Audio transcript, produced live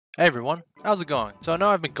Hey everyone, how's it going? So I know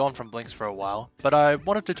I've been gone from Blinx for a while, but I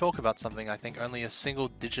wanted to talk about something I think only a single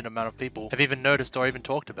digit amount of people have even noticed or even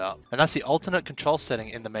talked about, and that's the alternate control setting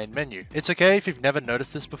in the main menu. It's okay if you've never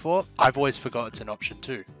noticed this before, I've always forgot it's an option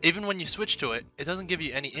too. Even when you switch to it, it doesn't give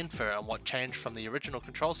you any info on what changed from the original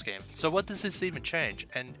control scheme. So what does this even change,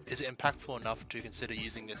 and is it impactful enough to consider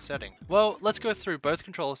using this setting? Well, let's go through both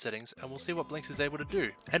controller settings and we'll see what Blinx is able to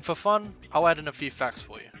do. And for fun, I'll add in a few facts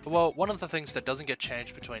for you. Well, one of the things that doesn't get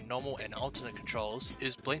changed between normal and alternate controls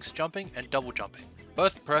is Blinx jumping and double jumping,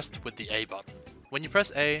 both pressed with the A button. When you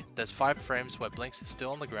press A, there's 5 frames where Blinx is still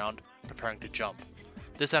on the ground, preparing to jump.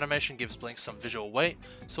 This animation gives Blinx some visual weight,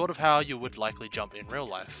 sort of how you would likely jump in real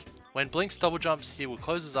life. When Blinx double jumps, he will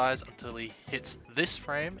close his eyes until he hits this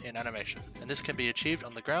frame in animation, and this can be achieved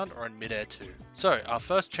on the ground or in midair too. So, our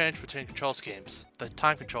first change between control schemes, the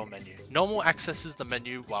time control menu. Normal accesses the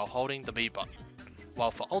menu while holding the B button,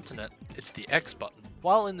 while for alternate, it's the X button.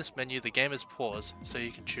 While in this menu, the game is paused, so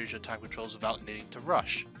you can choose your time controls without needing to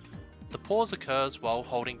rush. The pause occurs while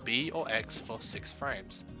holding B or X for 6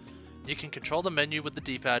 frames. You can control the menu with the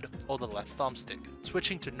D-pad or the left thumbstick.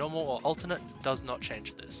 Switching to normal or alternate does not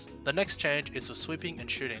change this. The next change is for sweeping and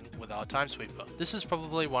shooting with our time sweeper. This is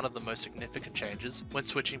probably one of the most significant changes when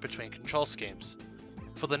switching between control schemes.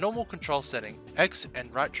 For the normal control setting, X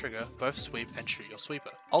and right trigger both sweep and shoot your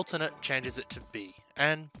sweeper. Alternate changes it to B,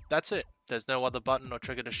 and that's it. There's no other button or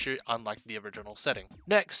trigger to shoot unlike the original setting.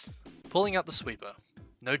 Next, pulling out the sweeper.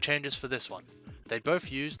 No changes for this one. They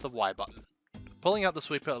both use the Y button. Pulling out the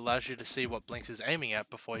sweeper allows you to see what Blinx is aiming at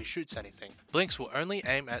before he shoots anything. Blinx will only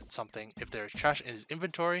aim at something if there is trash in his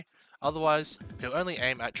inventory, otherwise he'll only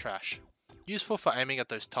aim at trash. Useful for aiming at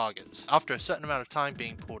those targets. After a certain amount of time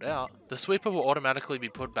being pulled out, the sweeper will automatically be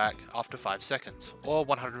put back after 5 seconds, or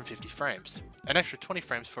 150 frames, an extra 20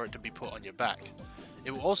 frames for it to be put on your back.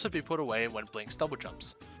 It will also be put away when Blinx double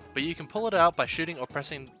jumps, but you can pull it out by shooting or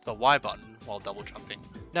pressing the Y button while double jumping.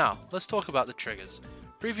 Now, let's talk about the triggers.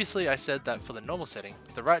 Previously I said that for the normal setting,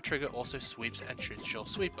 the right trigger also sweeps and shoots your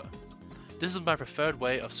sweeper. This is my preferred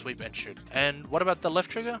way of sweep and shoot. And what about the left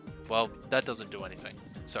trigger? Well, that doesn't do anything.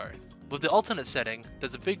 Sorry. With the alternate setting,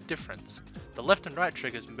 there's a big difference. The left and right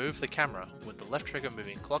triggers move the camera, with the left trigger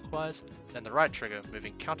moving clockwise and the right trigger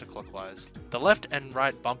moving counterclockwise. The left and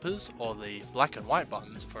right bumpers, or the black and white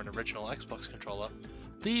buttons for an original Xbox controller,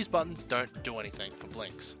 these buttons don't do anything for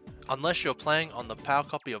Blinx. Unless you're playing on the power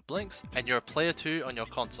copy of Blinx and you're a player 2 on your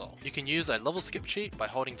console. You can use a level skip cheat by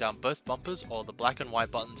holding down both bumpers or the black and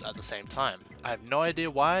white buttons at the same time. I have no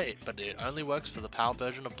idea why, but it only works for the power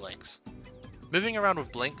version of Blinx. Moving around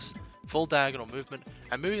with Blinx, full diagonal movement,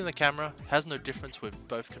 and moving the camera has no difference with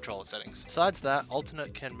both controller settings. Besides that,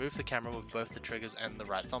 alternate can move the camera with both the triggers and the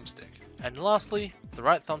right thumbstick. And lastly, the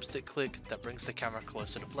right thumbstick click that brings the camera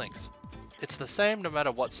closer to Blinx. It's the same no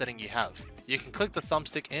matter what setting you have. You can click the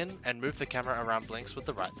thumbstick in and move the camera around Blinx with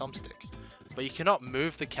the right thumbstick. But you cannot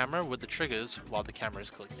move the camera with the triggers while the camera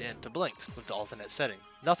is clicked in to Blinx with the alternate setting.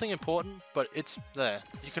 Nothing important, but it's there.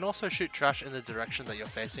 You can also shoot trash in the direction that you're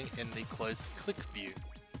facing in the closed click view.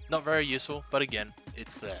 Not very useful, but again,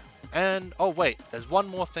 it's there. And oh wait, there's one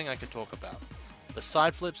more thing I could talk about. The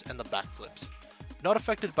side flips and the back flips. Not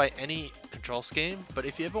affected by any control scheme, but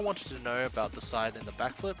if you ever wanted to know about the side and the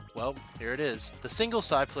back flip, well, here it is. The single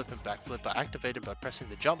side flip and back flip are activated by pressing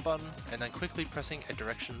the jump button and then quickly pressing a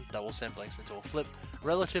direction that will send Blinx into a flip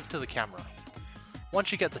relative to the camera.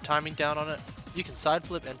 Once you get the timing down on it, you can side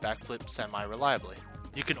flip and back flip semi-reliably.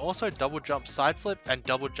 You can also double jump side flip and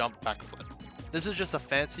double jump back flip. This is just a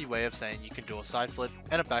fancy way of saying you can do a side flip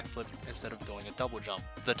and a back flip instead of doing a double jump.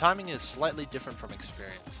 The timing is slightly different from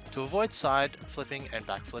experience. To avoid side flipping and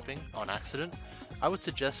back flipping on accident, I would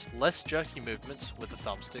suggest less jerky movements with the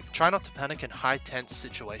thumbstick. Try not to panic in high tense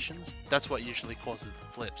situations, that's what usually causes the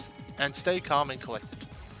flips, and stay calm and collected.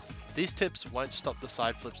 These tips won't stop the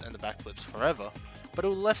side flips and the back flips forever, but it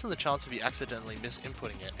will lessen the chance of you accidentally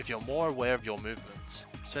misinputting it if you're more aware of your movements.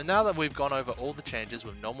 So now that we've gone over all the changes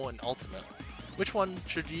with normal and alternate, which one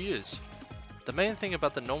should you use? The main thing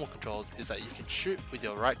about the normal controls is that you can shoot with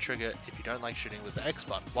your right trigger if you don't like shooting with the X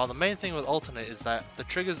button, while the main thing with alternate is that the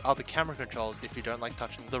triggers are the camera controls if you don't like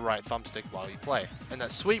touching the right thumbstick while you play, and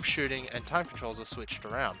that sweep shooting and time controls are switched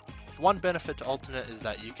around. One benefit to alternate is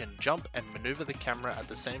that you can jump and maneuver the camera at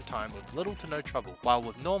the same time with little to no trouble, while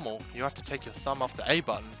with normal, you have to take your thumb off the A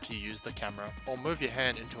button to use the camera, or move your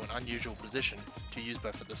hand into an unusual position to use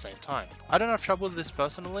both at the same time. I don't have trouble with this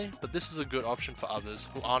personally, but this is a good option for others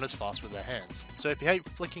who aren't as fast with their hands. So if you hate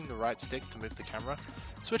flicking the right stick to move the camera,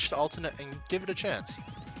 switch to alternate and give it a chance.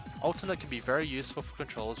 Alternate can be very useful for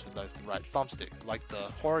controllers with the right thumbstick, like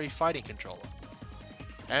the Hori fighting controller.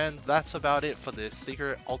 And that's about it for this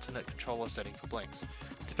secret alternate controller setting for Blinx.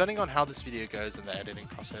 Depending on how this video goes in the editing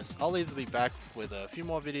process, I'll either be back with a few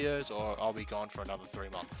more videos or I'll be gone for another 3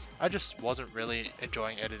 months. I just wasn't really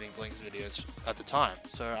enjoying editing Blinx videos at the time,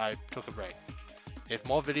 so I took a break. If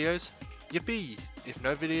more videos, yippee! If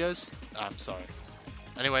no videos, I'm sorry.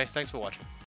 Anyway, thanks for watching.